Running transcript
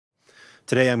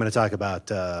Today I'm going to talk about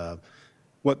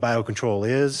what biocontrol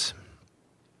is,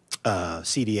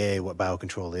 CDA, what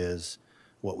biocontrol is,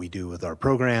 what we do with our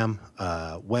program,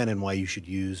 when and why you should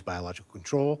use biological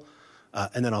control,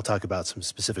 and then I'll talk about some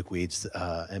specific weeds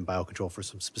and biocontrol for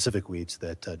some specific weeds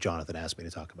that Jonathan asked me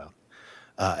to talk about.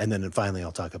 And then finally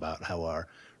I'll talk about how our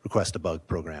request a bug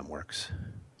program works.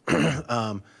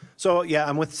 So yeah,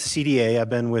 I'm with CDA. I've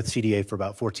been with CDA for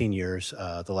about 14 years.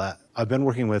 I've been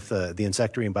working with the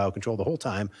insectary and biocontrol the whole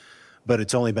time, but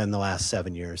it's only been the last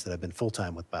 7 years that I've been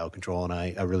full-time with biocontrol, and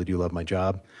I really do love my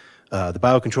job. The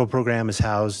biocontrol program is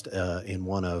housed in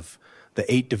one of the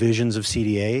 8 divisions of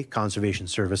CDA, Conservation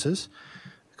Services.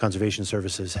 Conservation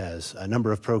Services has a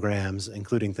number of programs,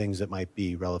 including things that might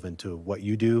be relevant to what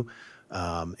you do,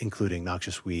 including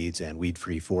noxious weeds and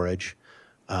weed-free forage.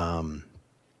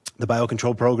 The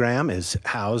biocontrol program is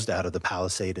housed out of the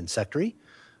Palisade Insectary.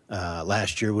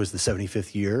 Last year was the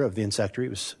 75th year of the insectary. It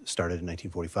was started in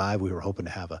 1945. We were hoping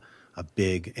to have a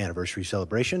big anniversary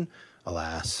celebration.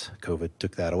 Alas, COVID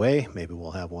took that away. Maybe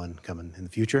we'll have one coming in the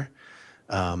future.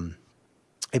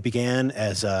 It began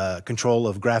as a control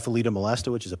of Graphilida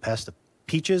molesta, which is a pest of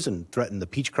peaches and threatened the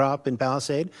peach crop in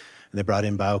Palisade. And they brought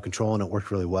in biocontrol, and it worked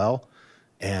really well.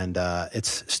 And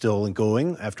it's still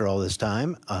going after all this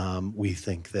time. We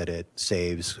think that it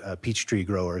saves peach tree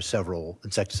growers several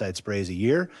insecticide sprays a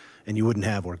year, and you wouldn't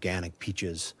have organic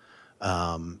peaches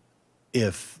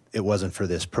if it wasn't for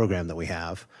this program that we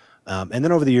have. And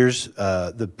then over the years,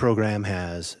 the program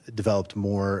has developed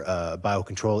more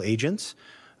biocontrol agents,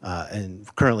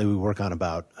 and currently we work on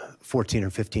about 14 or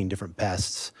 15 different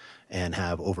pests and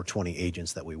have over 20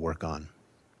 agents that we work on.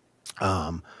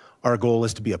 Our goal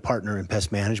is to be a partner in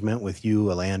pest management with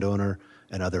you, a landowner,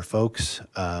 and other folks.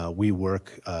 We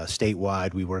work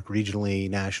statewide, we work regionally,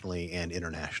 nationally, and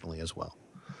internationally as well.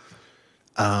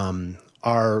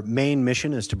 Our main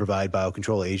mission is to provide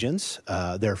biocontrol agents.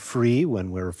 They're free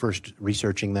when we're first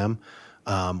researching them.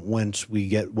 Once we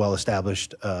get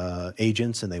well-established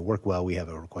agents and they work well, we have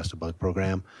a request a bug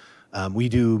program. We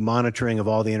do monitoring of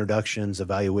all the introductions,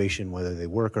 evaluation, whether they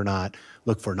work or not,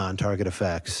 look for non-target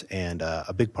effects, and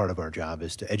a big part of our job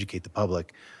is to educate the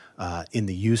public in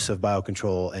the use of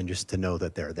biocontrol and just to know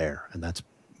that they're there, and that's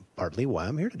partly why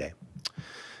I'm here today.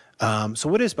 So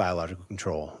what is biological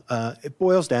control? It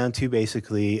boils down to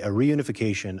basically a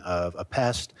reunification of a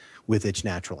pest with its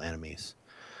natural enemies.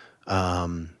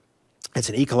 It's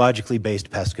an ecologically based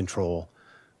pest control.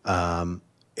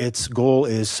 Its goal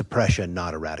is suppression,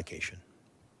 not eradication.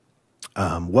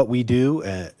 What we do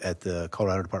at the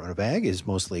Colorado Department of Ag is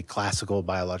mostly classical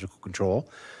biological control.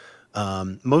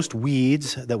 Most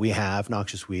weeds that we have,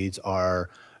 noxious weeds, are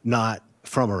not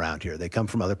from around here. They come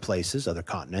from other places, other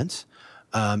continents.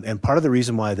 And part of the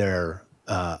reason why they're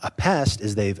a pest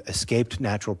is they've escaped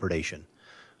natural predation.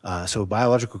 So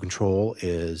biological control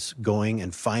is going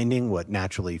and finding what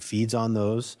naturally feeds on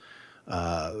those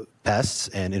pests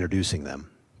and introducing them.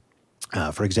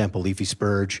 For example, Leafy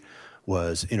Spurge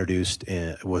was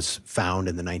found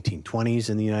in the 1920s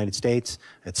in the United States.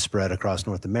 It spread across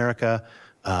North America,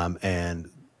 and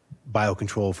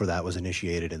biocontrol for that was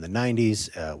initiated in the 90s.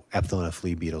 Aphthalina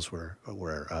flea beetles were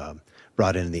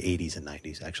brought in the 80s and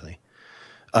 90s, actually.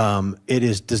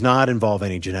 It does not involve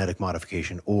any genetic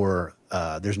modification, or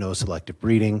there's no selective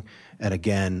breeding. And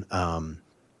again,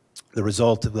 the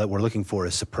result that we're looking for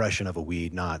is suppression of a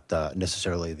weed, not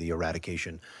necessarily the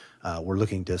eradication. We're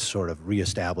looking to sort of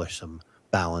reestablish some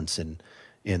balance in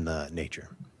the nature.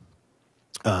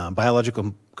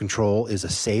 Biological control is a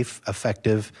safe,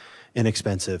 effective,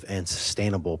 inexpensive, and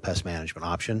sustainable pest management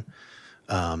option.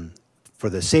 For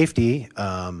the safety,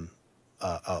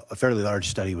 a fairly large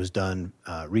study was done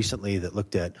recently that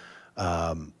looked at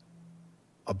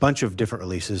a bunch of different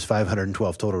releases,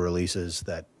 512 total releases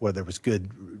where there was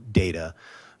good data,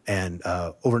 and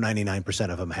over 99%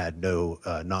 of them had no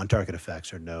non-target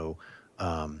effects or no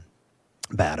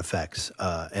bad effects.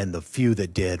 And the few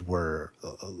that did were,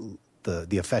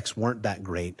 the effects weren't that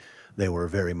great. They were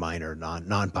very minor,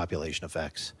 non-population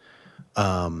effects.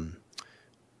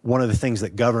 One of the things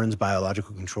that governs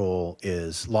biological control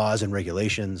is laws and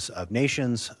regulations of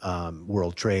nations,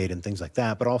 world trade and things like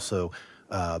that, but also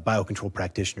biocontrol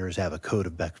practitioners have a code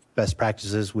of best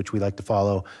practices, which we like to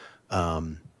follow.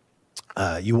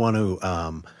 You want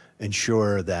to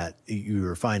ensure that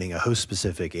you're finding a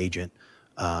host-specific agent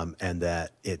and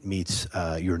that it meets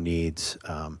your needs,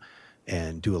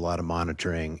 and do a lot of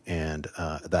monitoring. And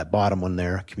that bottom one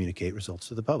there, communicate results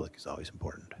to the public, is always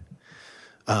important.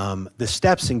 The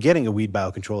steps in getting a weed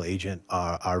biocontrol agent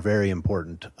are very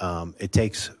important. It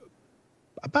takes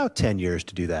about 10 years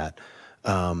to do that.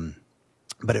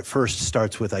 But it first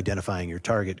starts with identifying your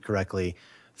target correctly,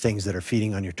 things that are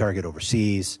feeding on your target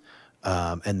overseas,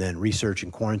 and then research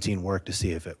and quarantine work to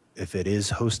see if it is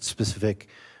host specific.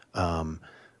 And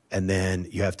then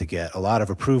you have to get a lot of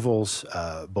approvals,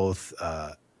 both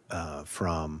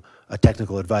from a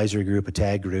technical advisory group, a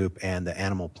TAG group, and the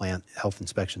Animal Plant Health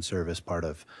Inspection Service, part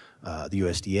of the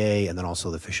USDA, and then also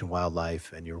the Fish and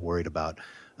Wildlife, and you're worried about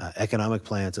economic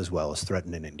plants as well as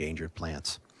threatened and endangered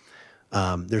plants.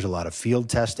 There's a lot of field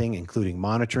testing, including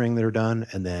monitoring that are done,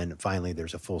 and then finally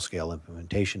there's a full-scale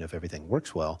implementation if everything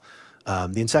works well.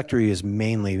 The insectary is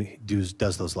mainly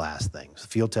does those last things,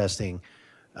 field testing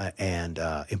and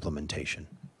implementation.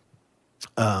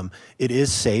 It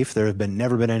is safe. There have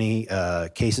never been any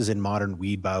cases in modern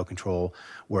weed biocontrol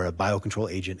where a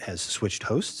biocontrol agent has switched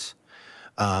hosts,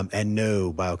 and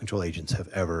no biocontrol agents have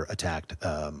ever attacked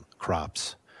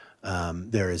crops.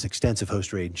 There is extensive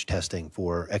host range testing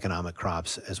for economic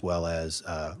crops as well as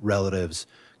relatives,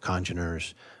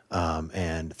 congeners,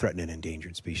 and threatened and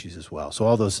endangered species as well.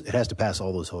 So it has to pass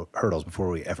all those hurdles before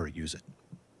we ever use it.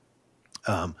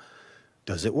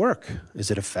 Does it work?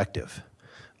 Is it effective?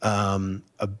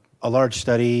 A large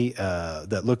study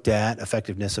that looked at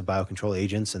effectiveness of biocontrol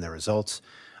agents and their results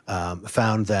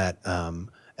found that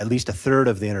at least a third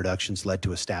of the introductions led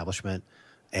to establishment,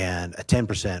 and a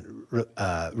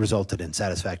 10% resulted in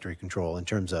satisfactory control in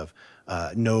terms of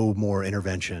no more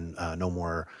intervention, no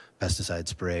more pesticide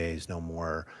sprays, no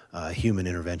more human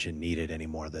intervention needed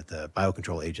anymore, that the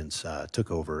biocontrol agents took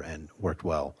over and worked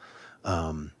well.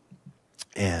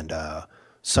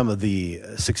 Some of the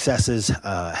successes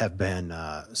have been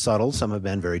subtle, some have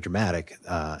been very dramatic,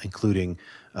 including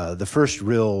the first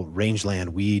real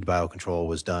rangeland weed biocontrol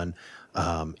was done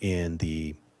in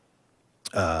the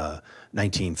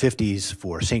 1950s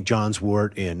for St. John's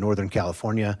wort in Northern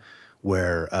California,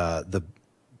 where the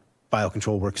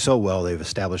biocontrol worked so well they've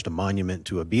established a monument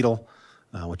to a beetle,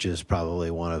 which is probably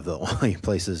one of the only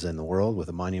places in the world with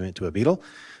a monument to a beetle.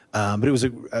 But it was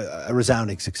a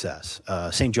resounding success.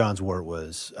 St. John's wort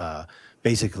was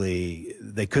basically,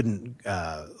 they couldn't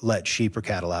let sheep or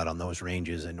cattle out on those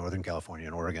ranges in Northern California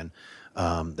and Oregon.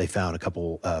 They found a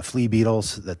couple flea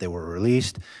beetles that they were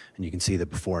released, and you can see the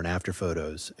before and after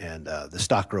photos. And the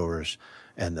stock growers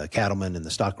and the cattlemen and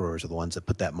the stock growers are the ones that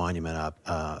put that monument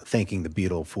up, thanking the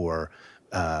beetle for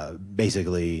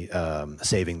basically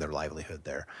saving their livelihood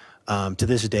there. To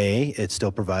this day, it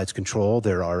still provides control.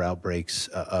 There are outbreaks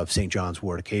of St. John's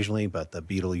wort occasionally, but the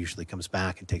beetle usually comes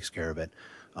back and takes care of it.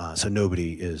 So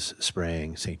nobody is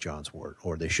spraying St. John's wort,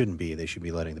 or they shouldn't be. They should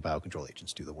be letting the biocontrol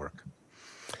agents do the work.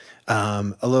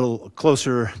 A little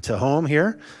closer to home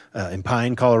here, in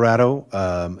Pine, Colorado,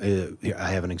 I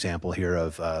have an example here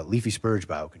of leafy spurge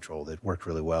biocontrol that worked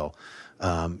really well,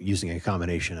 using a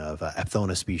combination of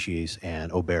Aphthona species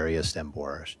and Oberia stem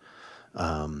borers.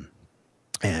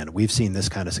 And we've seen this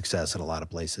kind of success in a lot of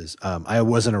places. I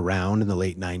wasn't around in the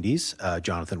late 90s,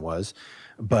 Jonathan was,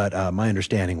 but my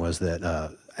understanding was that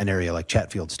an area like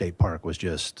Chatfield State Park was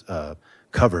just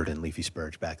covered in leafy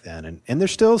spurge back then. And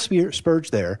there's still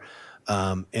spurge there,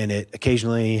 and it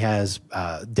occasionally has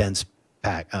dense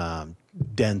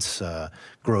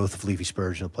growth of leafy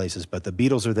spurge in places, but the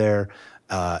beetles are there,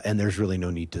 and there's really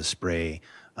no need to spray.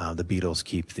 The beetles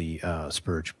keep the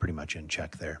spurge pretty much in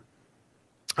check there.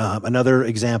 Another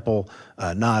example,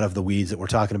 not of the weeds that we're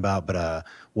talking about, but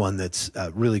one that's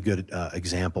a really good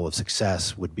example of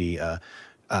success would be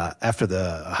after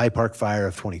the High Park fire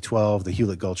of 2012, the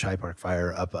Hewlett Gulch High Park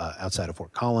fire up outside of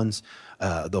Fort Collins.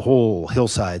 The whole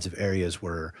hillsides of areas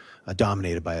were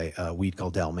dominated by a weed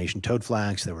called Dalmatian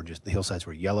toadflax. The hillsides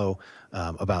were yellow.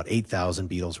 About 8,000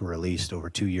 beetles were released over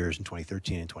 2 years in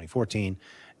 2013 and 2014.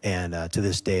 And to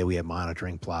this day, we have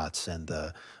monitoring plots, and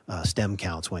the stem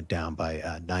counts went down by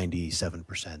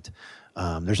 97%.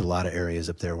 There's a lot of areas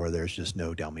up there where there's just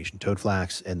no Dalmatian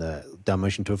toadflax, and the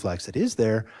Dalmatian toadflax that is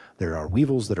there are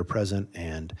weevils that are present,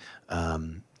 and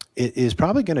it is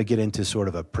probably going to get into sort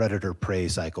of a predator-prey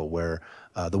cycle where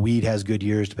the weed has good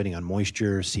years depending on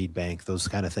moisture, seed bank, those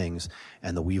kind of things,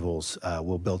 and the weevils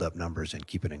will build up numbers and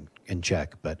keep it in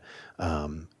check. But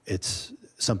it's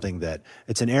something that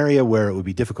it's an area where it would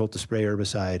be difficult to spray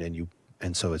herbicide,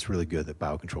 and so it's really good that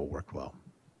biocontrol worked well.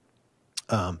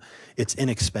 It's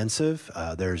inexpensive.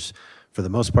 For the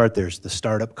most part, there's the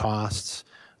startup costs.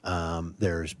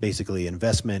 There's basically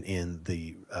investment in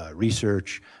the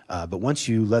research, but once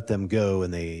you let them go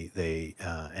and they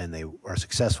are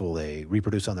successful, they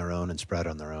reproduce on their own and spread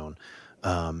on their own.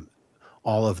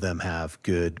 All of them have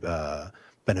good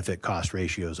benefit cost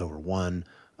ratios over one.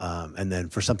 And then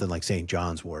for something like St.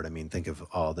 John's wort, I mean, think of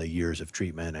all the years of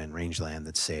treatment and rangeland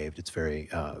that's saved. It's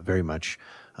very much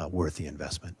worth the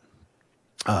investment.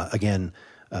 Again,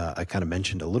 I kind of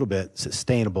mentioned a little bit,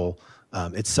 sustainable.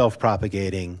 It's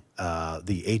self-propagating.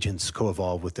 The agents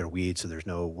co-evolve with their weeds, so there's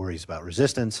no worries about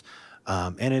resistance.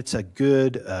 And it's a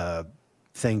good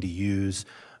thing to use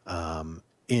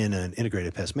in an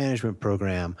integrated pest management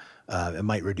program. It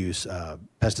might reduce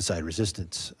pesticide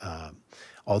resistance.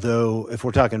 Although, if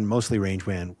we're talking mostly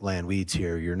rangeland weeds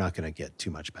here, you're not going to get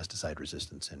too much pesticide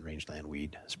resistance in rangeland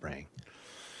weed spraying.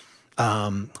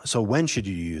 So when should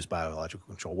you use biological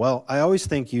control? Well, I always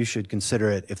think you should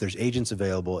consider it if there's agents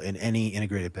available in any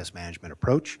integrated pest management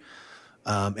approach.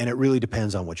 And it really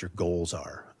depends on what your goals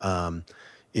are.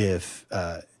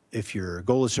 If your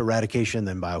goal is eradication,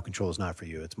 then biocontrol is not for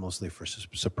you. It's mostly for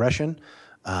suppression.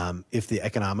 If the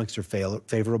economics are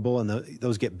favorable, and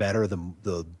those get better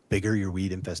the bigger your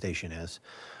weed infestation is.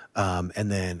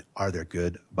 And then, are there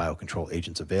good biocontrol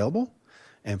agents available?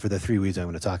 And for the three weeds I'm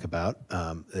going to talk about,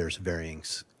 there's varying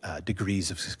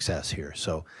degrees of success here.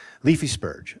 So, leafy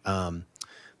spurge.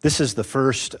 This is the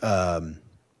first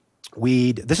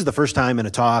weed. This is the first time in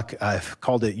a talk I've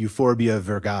called it Euphorbia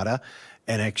virgata.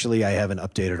 And actually, I haven't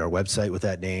updated our website with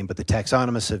that name, but the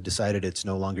taxonomists have decided it's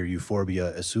no longer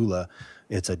Euphorbia azula.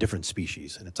 It's a different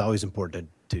species. And it's always important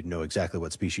to know exactly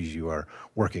what species you are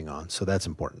working on. So that's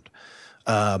important.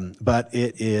 But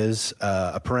it is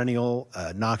a perennial,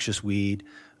 noxious weed.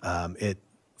 It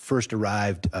first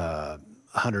arrived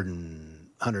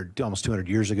 100, almost 200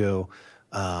 years ago.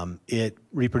 It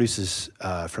reproduces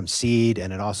from seed,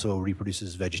 and it also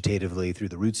reproduces vegetatively through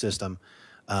the root system.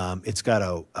 It's got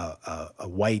a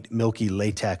white, milky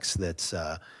latex that's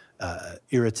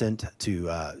irritant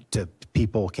to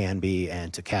people can be,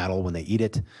 and to cattle when they eat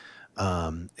it.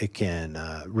 It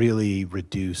can really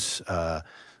reduce the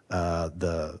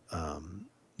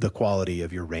quality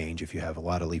of your range if you have a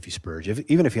lot of leafy spurge.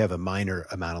 Even if you have a minor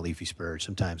amount of leafy spurge,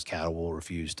 sometimes cattle will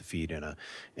refuse to feed in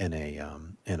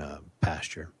a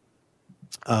pasture.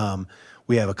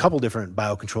 We have a couple different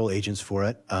biocontrol agents for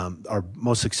it. Our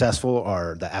most successful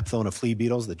are the Aphthona flea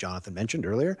beetles that Jonathan mentioned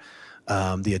earlier.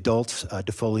 The adults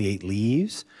defoliate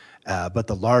leaves, but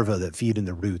the larvae that feed in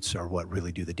the roots are what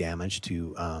really do the damage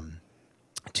to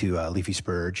leafy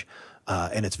spurge.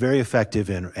 And it's very effective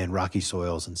in rocky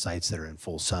soils and sites that are in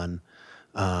full sun.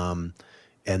 And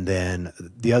then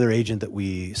the other agent that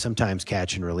we sometimes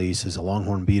catch and release is a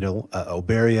longhorn beetle,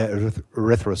 Oberia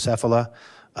erythrocephala.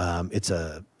 It's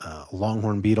a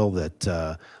longhorn beetle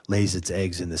that lays its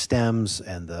eggs in the stems,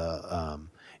 and the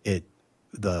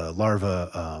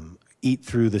larvae eat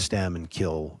through the stem and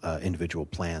kill individual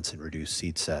plants and reduce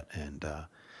seed set. And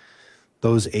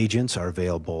those agents are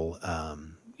available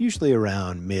usually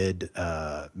around mid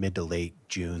to late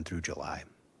June through July.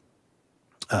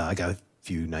 I got a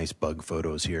few nice bug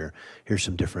photos here. Here's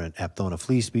some different Aphthona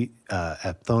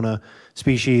Aphthona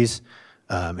species.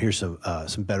 Here's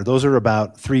some better. Those are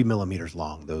about 3 millimeters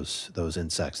long. Those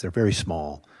insects. They're very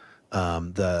small.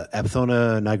 The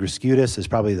Aphthona nigroscutis is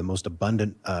probably the most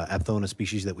abundant Aphthona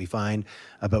species that we find,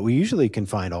 but we usually can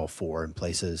find all four in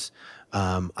places.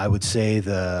 I would say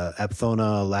the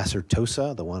Aphthona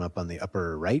lacertosa, the one up on the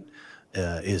upper right,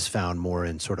 is found more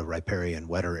in sort of riparian,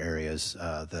 wetter areas.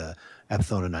 The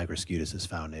Aphthona nigroscutis is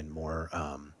found in more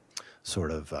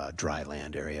sort of dry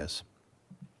land areas.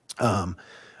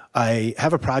 I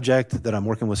have a project that I'm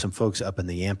working with some folks up in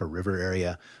the Yampa River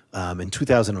area. In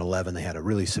 2011, they had a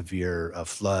really severe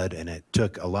flood, and it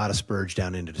took a lot of spurge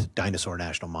down into the Dinosaur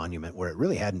National Monument, where it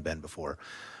really hadn't been before.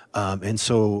 And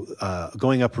so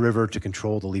going upriver to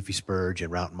control the leafy spurge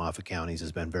in Routt and Moffat counties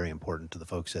has been very important to the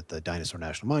folks at the Dinosaur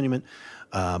National Monument.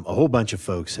 A whole bunch of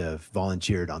folks have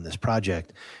volunteered on this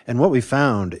project. And what we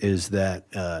found is that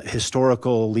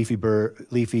historical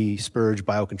leafy spurge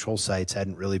biocontrol sites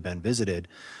hadn't really been visited.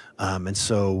 And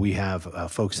so we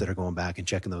have folks that are going back and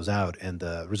checking those out, and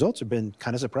the results have been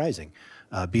kind of surprising.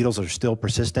 Beetles are still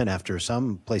persistent after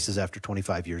some places after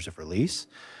 25 years of release.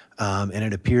 And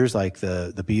it appears like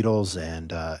the beetles and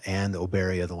the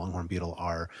Oberia, the longhorn beetle,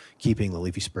 are keeping the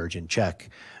leafy spurge in check,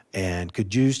 and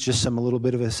could use just a little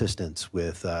bit of assistance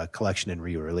with collection and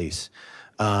re-release.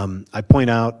 I point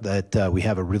out that we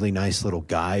have a really nice little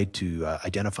guide to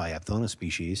identify Aphthona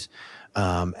species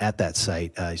at that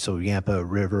site. So Yampa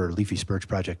River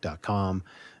LeafySpurgeProject.com,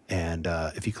 and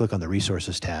if you click on the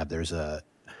resources tab, there's a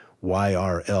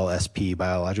YRLSP,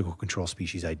 Biological Control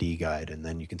Species ID guide, and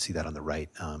then you can see that on the right.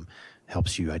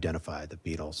 Helps you identify the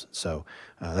beetles. So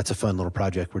that's a fun little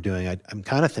project we're doing. I'm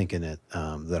kind of thinking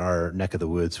that our neck of the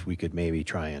woods, we could maybe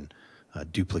try and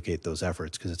duplicate those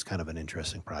efforts, because it's kind of an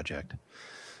interesting project.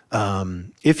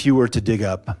 If you were to dig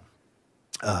up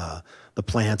the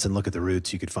plants and look at the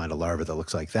roots, you could find a larva that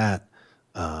looks like that.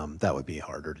 That would be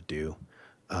harder to do.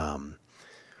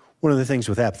 One of the things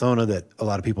with Aphthona that a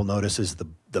lot of people notice is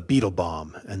the beetle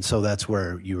bomb. And so that's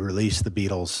where you release the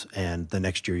beetles, and the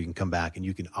next year you can come back and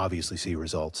you can obviously see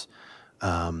results.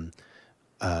 And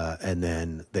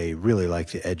then they really like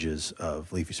the edges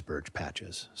of leafy spurge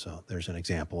patches. So there's an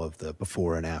example of the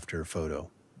before and after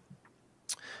photo.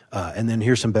 And then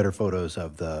here's some better photos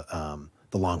of the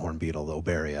longhorn beetle, the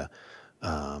Oberia,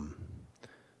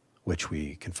 which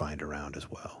we can find around as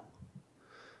well.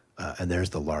 And there's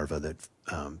the larva that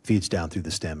feeds down through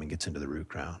the stem and gets into the root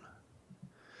crown.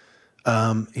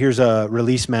 Here's a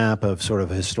release map of sort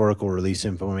of historical release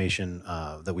information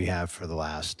that we have for the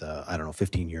last,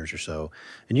 15 years or so.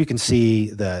 And you can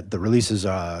see that the releases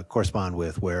correspond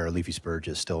with where leafy spurge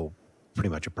is still pretty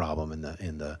much a problem in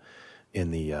the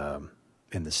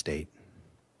state.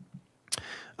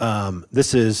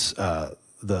 This is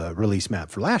the release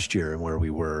map for last year and where we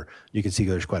were. You can see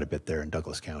there's quite a bit there in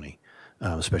Douglas County.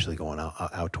 Especially going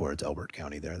out towards Elbert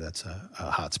County there. That's a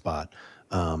hot spot.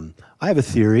 I have a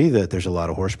theory that there's a lot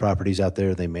of horse properties out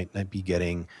there. They may not be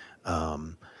getting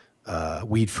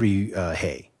weed-free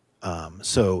hay.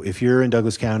 So if you're in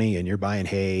Douglas County and you're buying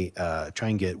hay, try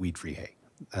and get weed-free hay.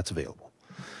 That's available.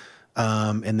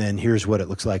 And then here's what it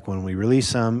looks like when we release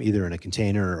some, either in a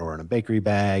container or in a bakery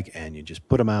bag, and you just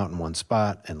put them out in one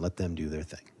spot and let them do their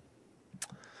thing.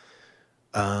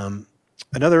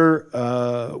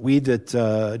 Another weed that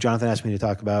Jonathan asked me to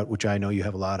talk about, which I know you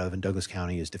have a lot of in Douglas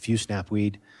County, is diffuse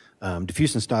knapweed.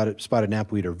 Diffuse and spotted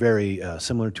knapweed are very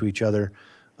similar to each other.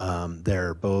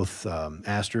 They're both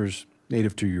asters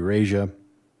native to Eurasia.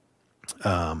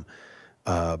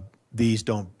 These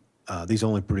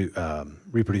only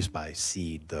reproduce by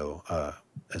seed, though,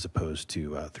 as opposed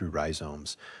to through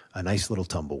rhizomes. A nice little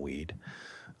tumbleweed.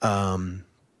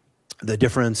 The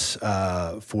difference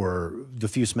for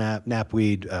diffuse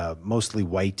knapweed, mostly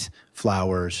white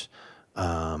flowers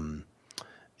and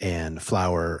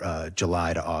flower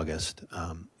July to August.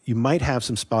 You might have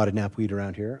some spotted knapweed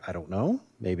around here. I don't know.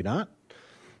 Maybe not.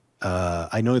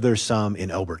 I know there's some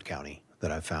in Elbert County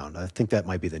that I've found. I think that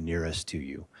might be the nearest to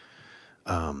you.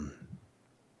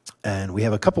 And we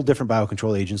have a couple different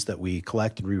biocontrol agents that we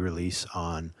collect and re-release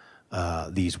on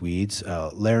these weeds.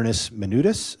 Larinus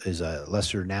minutus is a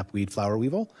lesser knapweed flower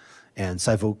weevil, and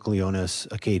Siphocoleonis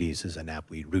acades is a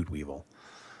knapweed root weevil.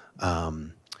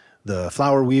 The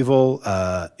flower weevil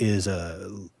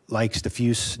likes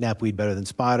diffuse knapweed better than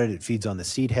spotted. It feeds on the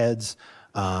seed heads,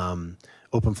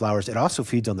 open flowers. It also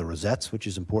feeds on the rosettes, which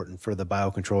is important for the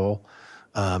biocontrol.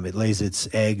 It lays its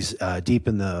eggs deep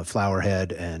in the flower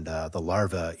head, and the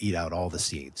larvae eat out all the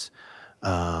seeds.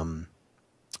 The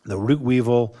root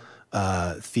weevil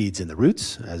feeds in the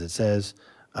roots, as it says.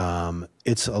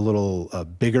 It's a little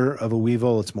bigger of a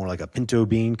weevil. It's more like a pinto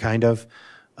bean, kind of,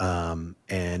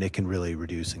 and it can really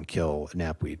reduce and kill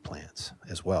knapweed plants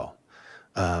as well.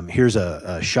 Here's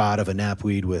a shot of a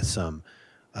knapweed with some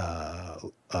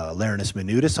Larinus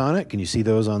minutus on it. Can you see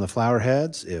those on the flower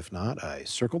heads? If not, I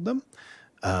circled them.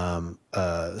 So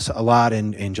a lot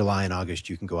in July and August,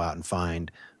 you can go out and find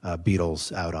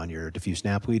beetles out on your diffuse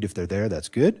knapweed. If they're there, that's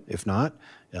good. If not,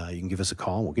 you can give us a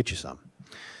call and we'll get you some.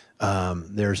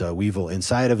 There's a weevil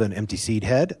inside of an empty seed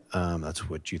head. That's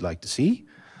what you'd like to see.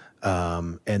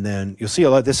 And then you'll see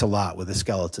this a lot with the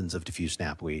skeletons of diffuse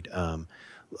knapweed.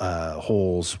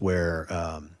 Holes where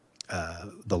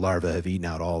the larvae have eaten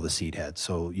out all the seed heads.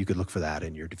 So you could look for that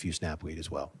in your diffuse knapweed as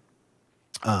well.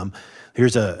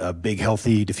 Here's a big,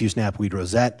 healthy diffuse knapweed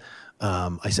rosette.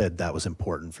 I said that was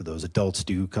important for those. Adults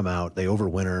do come out. They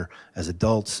overwinter as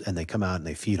adults, and they come out and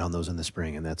they feed on those in the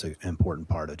spring, and that's an important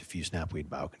part of diffuse knapweed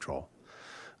biocontrol.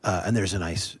 And there's a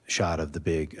nice shot of the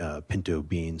big pinto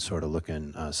bean sort of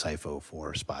looking sipho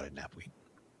for spotted knapweed.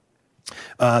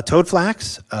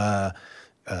 Toadflax.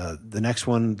 The next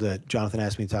one that Jonathan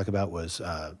asked me to talk about was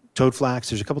toadflax.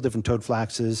 There's a couple different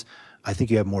toadflaxes. I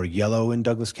think you have more yellow in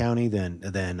Douglas County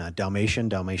than Dalmatian.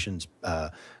 Dalmatian's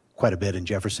quite a bit in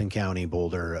Jefferson County,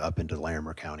 Boulder, up into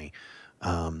Larimer County.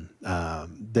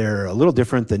 They're a little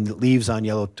different. The leaves on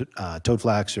yellow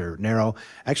toadflax are narrow.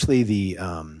 Actually, the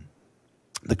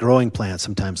growing plants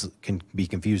sometimes can be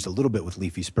confused a little bit with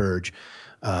leafy spurge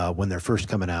when they're first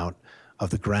coming out of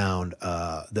the ground.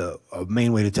 The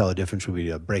main way to tell the difference would be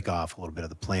to break off a little bit of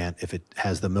the plant. If it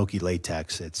has the milky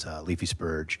latex, it's leafy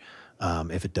spurge.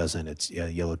 If it doesn't, it's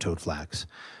yellow toadflax.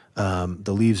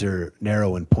 The leaves are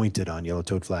narrow and pointed on yellow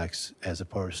toadflax as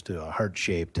opposed to a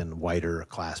heart-shaped and wider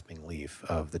clasping leaf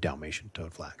of the Dalmatian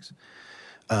toadflax.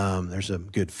 There's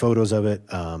some good photos of it.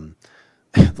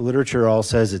 The literature all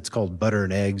says it's called butter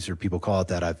and eggs, or people call it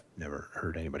that. I've never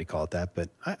heard anybody call it that, but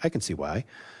I can see why.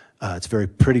 It's a very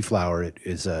pretty flower. It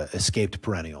is a escaped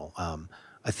perennial.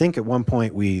 I think at one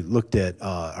point we looked at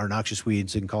our noxious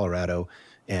weeds in Colorado,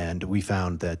 and we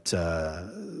found that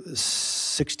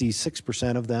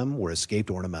 66% of them were escaped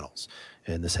ornamentals,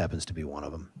 and this happens to be one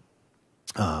of them.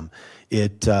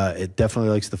 It definitely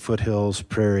likes the foothills,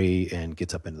 prairie, and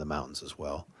gets up into the mountains as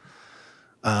well.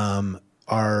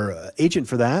 Our agent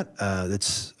for that,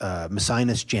 it's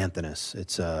Macinus janthinus.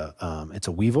 It's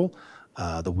a weevil.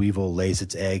 The weevil lays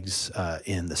its eggs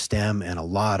in the stem, and a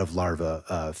lot of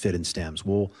larvae fit in stems.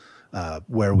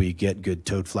 Where we get good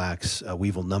toadflax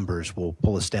weevil numbers, we'll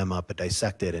pull a stem up and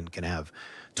dissect it, and can have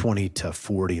 20 to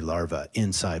 40 larvae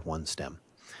inside one stem.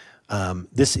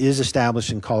 This is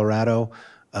established in Colorado.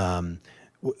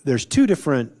 There's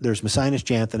Macinus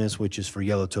janthinus, which is for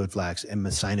yellow toadflax, and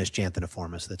Macinus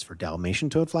janthiniformis, that's for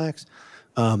Dalmatian toadflax.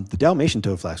 The Dalmatian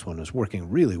toadflax one was working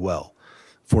really well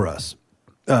for us.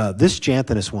 This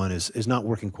janthinus one is not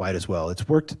working quite as well. It's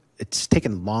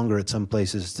taken longer at some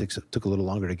places. It took a little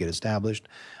longer to get established,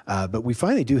 but we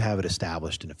finally do have it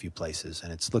established in a few places,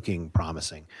 and it's looking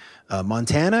promising.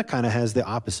 Montana kind of has the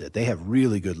opposite. They have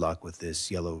really good luck with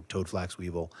this yellow toadflax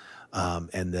weevil,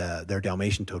 and their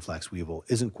Dalmatian toadflax weevil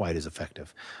isn't quite as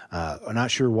effective. I'm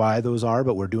not sure why those are,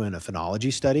 but we're doing a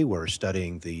phenology study. We're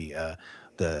studying the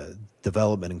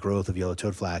development and growth of yellow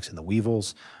toadflax and the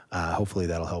weevils. Hopefully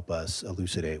that'll help us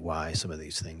elucidate why some of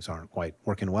these things aren't quite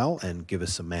working well and give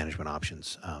us some management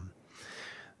options.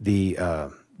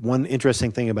 One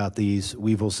interesting thing about these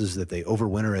weevils is that they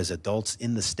overwinter as adults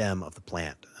in the stem of the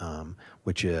plant,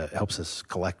 which helps us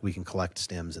collect. We can collect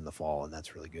stems in the fall, and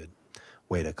that's a really good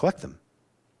way to collect them.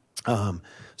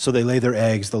 So they lay their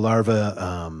eggs. The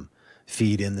larvae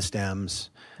feed in the stems,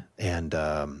 and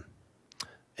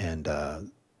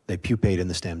they pupate in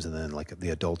the stems, and then the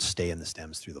adults stay in the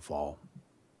stems through the fall.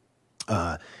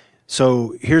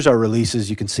 So here's our releases.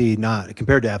 You can see,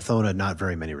 compared to Aphthona, not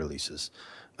very many releases,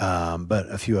 but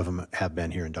a few of them have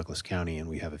been here in Douglas County, and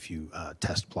we have a few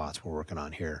test plots we're working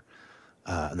on here.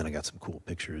 And then I got some cool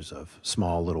pictures of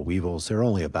small little weevils. They're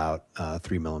only about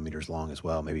 3 millimeters long as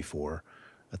well, maybe 4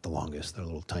 at the longest. They're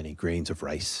little tiny grains of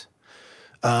rice.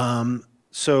 How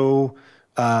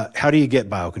do you get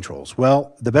biocontrols?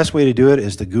 Well, the best way to do it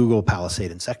is to Google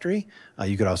Palisade insectary.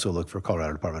 You could also look for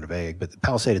Colorado Department of Ag, but the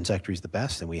Palisade insectary is the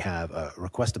best, and we have a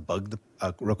request a bug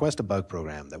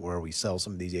program where we sell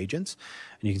some of these agents,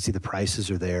 and you can see the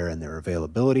prices are there and their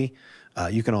availability.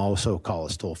 You can also call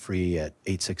us toll free at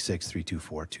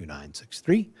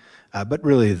 866-324-2963. But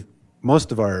really,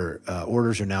 most of our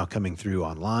orders are now coming through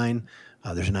online.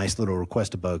 There's a nice little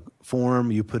request a bug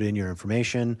form. You put in your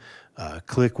information,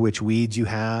 click which weeds you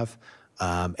have,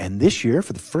 and this year,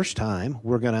 for the first time,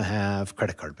 we're going to have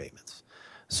credit card payments.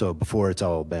 So before, it's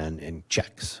all been in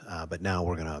checks, but now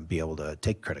we're going to be able to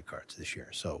take credit cards this year.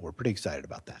 So we're pretty excited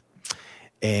about that.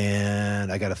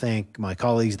 And I got to thank my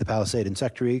colleagues at the Palisade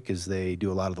Insectary, because they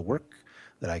do a lot of the work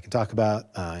that I can talk about,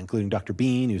 including Dr.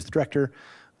 Bean, who's the director.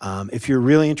 If you're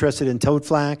really interested in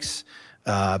toadflax,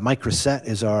 Mike Reset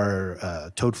is our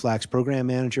Toadflax program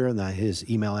manager, and his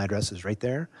email address is right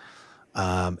there.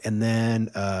 And then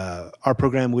our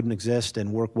program wouldn't exist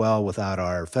and work well without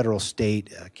our federal,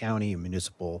 state, county, and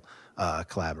municipal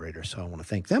collaborators. So I want to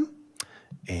thank them.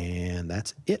 And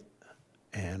that's it.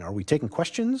 And are we taking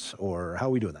questions, or how are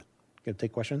we doing that? Going to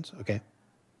take questions? Okay.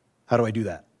 How do I do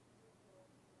that?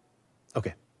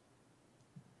 Okay.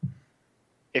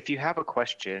 If you have a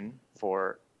question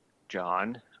for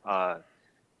John,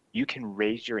 you can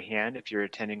raise your hand if you're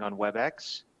attending on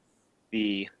WebEx.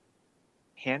 The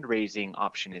hand raising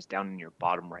option is down in your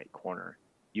bottom right corner.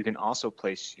 You can also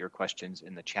place your questions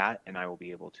in the chat, and I will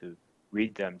be able to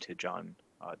read them to John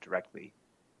directly.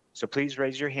 So please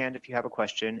raise your hand if you have a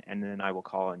question, and then I will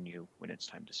call on you when it's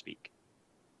time to speak.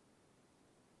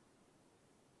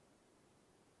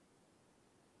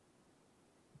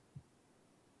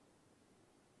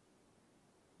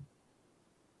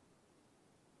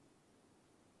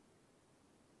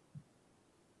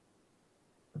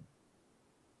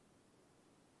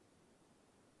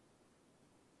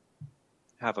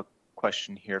 I have a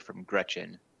question here from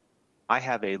Gretchen. I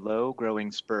have a low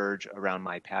growing spurge around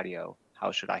my patio.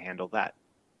 How should I handle that?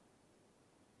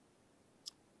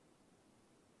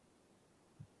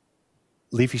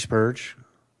 Leafy spurge,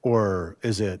 or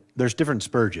is it, there's different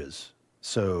spurges.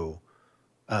 So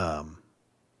I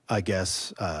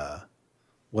guess,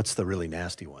 what's the really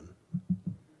nasty one?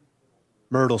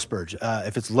 Myrtle spurge.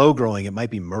 If it's low growing, it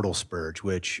might be myrtle spurge,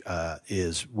 which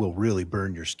will really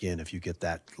burn your skin if you get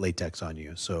that latex on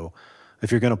you. So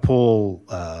if you're going to pull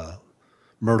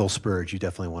myrtle spurge, you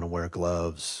definitely want to wear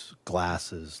gloves,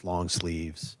 glasses, long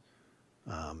sleeves,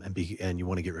 and you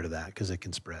want to get rid of that because it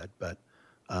can spread. But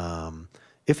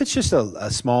if it's just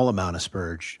a small amount of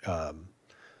spurge,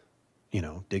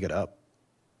 dig it up.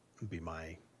 Would be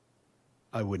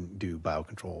I wouldn't do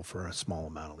biocontrol for a small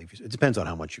amount of leafy. It depends on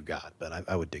how much you got, but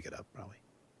I would dig it up probably.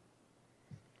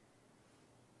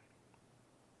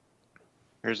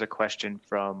 Here's a question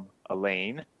from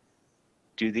Elaine.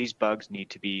 Do these bugs need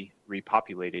to be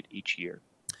repopulated each year?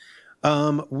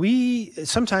 We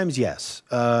sometimes, yes.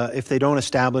 If they don't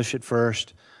establish at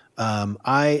first,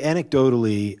 I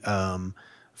anecdotally,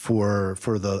 for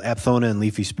the Aphthona and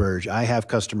leafy spurge, I have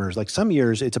customers, like some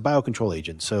years it's a biocontrol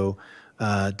agent. So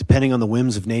depending on the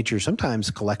whims of nature, sometimes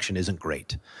collection isn't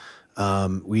great.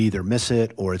 We either miss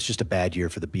it or it's just a bad year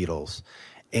for the beetles.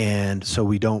 And so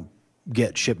we don't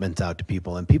get shipments out to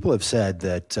people. And people have said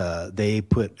that they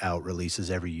put out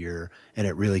releases every year and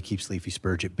it really keeps leafy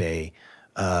spurge at bay.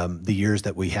 The years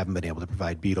that we haven't been able to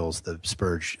provide beetles, the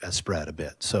spurge has spread a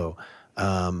bit. So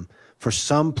for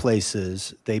some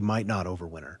places, they might not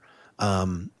overwinter.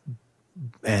 And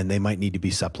they might need to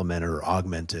be supplemented or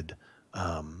augmented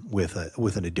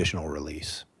with an additional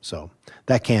release. So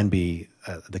that can be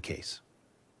the case.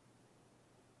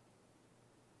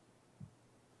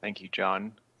 Thank you,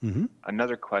 John. Mm-hmm.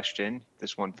 Another question,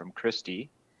 this one from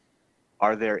Christy.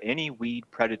 Are there any weed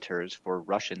predators for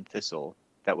Russian thistle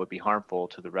that would be harmful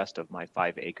to the rest of my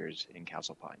 5 acres in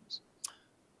Castle Pines?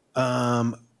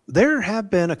 There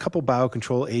have been a couple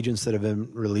biocontrol agents that have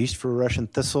been released for Russian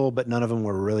thistle, but none of them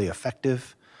were really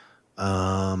effective.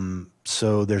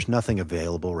 So there's nothing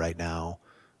available right now.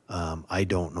 I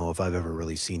don't know if I've ever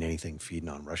really seen anything feeding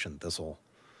on Russian thistle.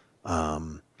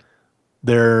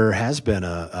 There has been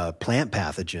a plant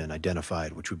pathogen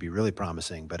identified, which would be really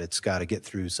promising, but it's got to get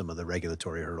through some of the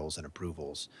regulatory hurdles and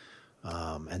approvals.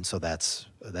 And so that's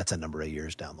a number of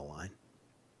years down the line.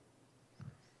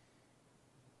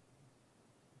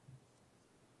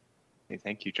 Okay,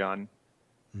 thank you, John.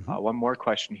 Mm-hmm. One more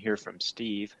question here from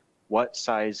Steve. What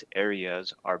size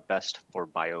areas are best for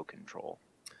biocontrol?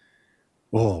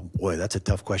 Oh boy, that's a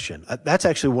tough question. That's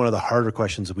actually one of the harder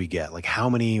questions that we get. Like, how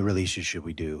many releases should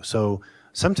we do? So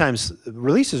sometimes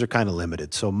releases are kind of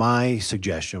limited. So my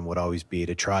suggestion would always be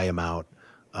to try them out,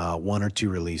 1 or 2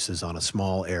 releases on a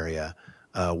small area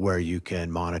where you can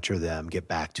monitor them, get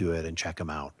back to it, and check them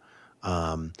out.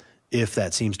 If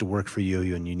that seems to work for you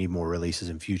and you need more releases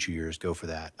in future years, go for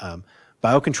that.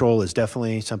 Biocontrol is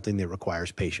definitely something that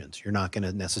requires patience. You're not going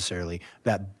to necessarily,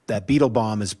 that beetle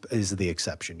bomb is the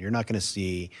exception. You're not going to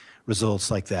see results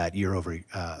like that year over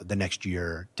the next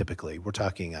year typically. We're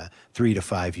talking a 3 to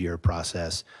 5 year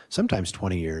process, sometimes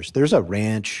 20 years. There's a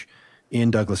ranch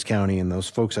in Douglas County, and those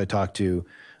folks I talked to,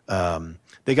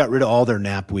 they got rid of all their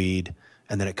knapweed,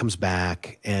 and then it comes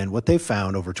back. And what they've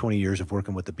found over 20 years of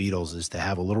working with the beetles is to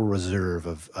have a little reserve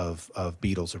of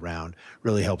beetles around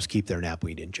really helps keep their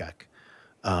knapweed in check.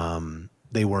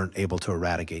 They weren't able to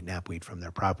eradicate knapweed from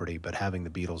their property, but having the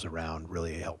beetles around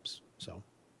really helps. So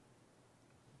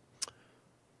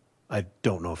I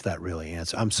don't know if that really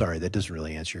answers. I'm sorry, that doesn't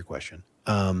really answer your question.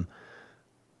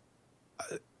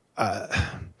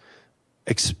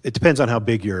 It depends on how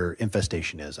big your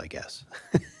infestation is, I guess.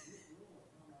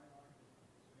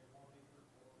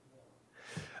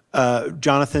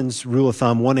 Jonathan's rule of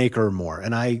thumb, 1 acre or more.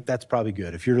 And that's probably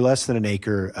good. If you're less than an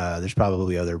acre, there's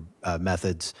probably other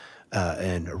methods,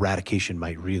 and eradication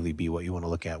might really be what you want to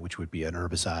look at, which would be an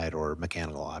herbicide or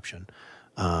mechanical option,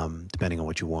 depending on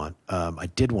what you want. I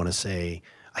did want to say,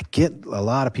 I get a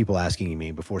lot of people asking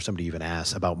me before somebody even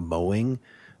asks about mowing.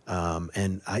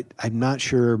 And I'm not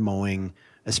sure mowing,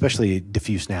 especially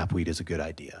diffuse knapweed, is a good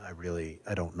idea.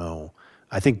 I don't know.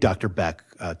 I think Dr. Beck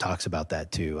talks about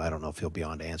that too. I don't know if he'll be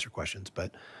on to answer questions,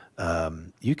 but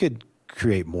you could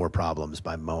create more problems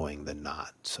by mowing than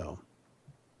not. So,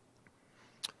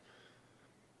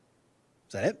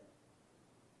 is that it?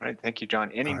 All right, thank you,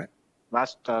 John. Any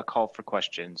last call for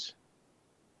questions?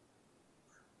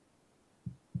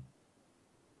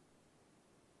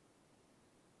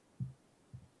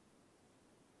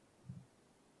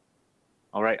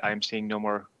 All right, I'm seeing no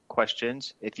more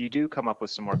questions. If you do come up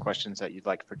with some more questions that you'd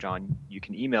like for John, you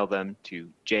can email them to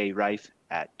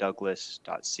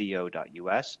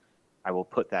jrife@douglas.co.us. I will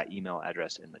put that email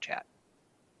address in the chat.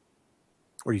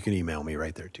 Or you can email me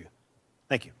right there too.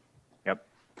 Thank you.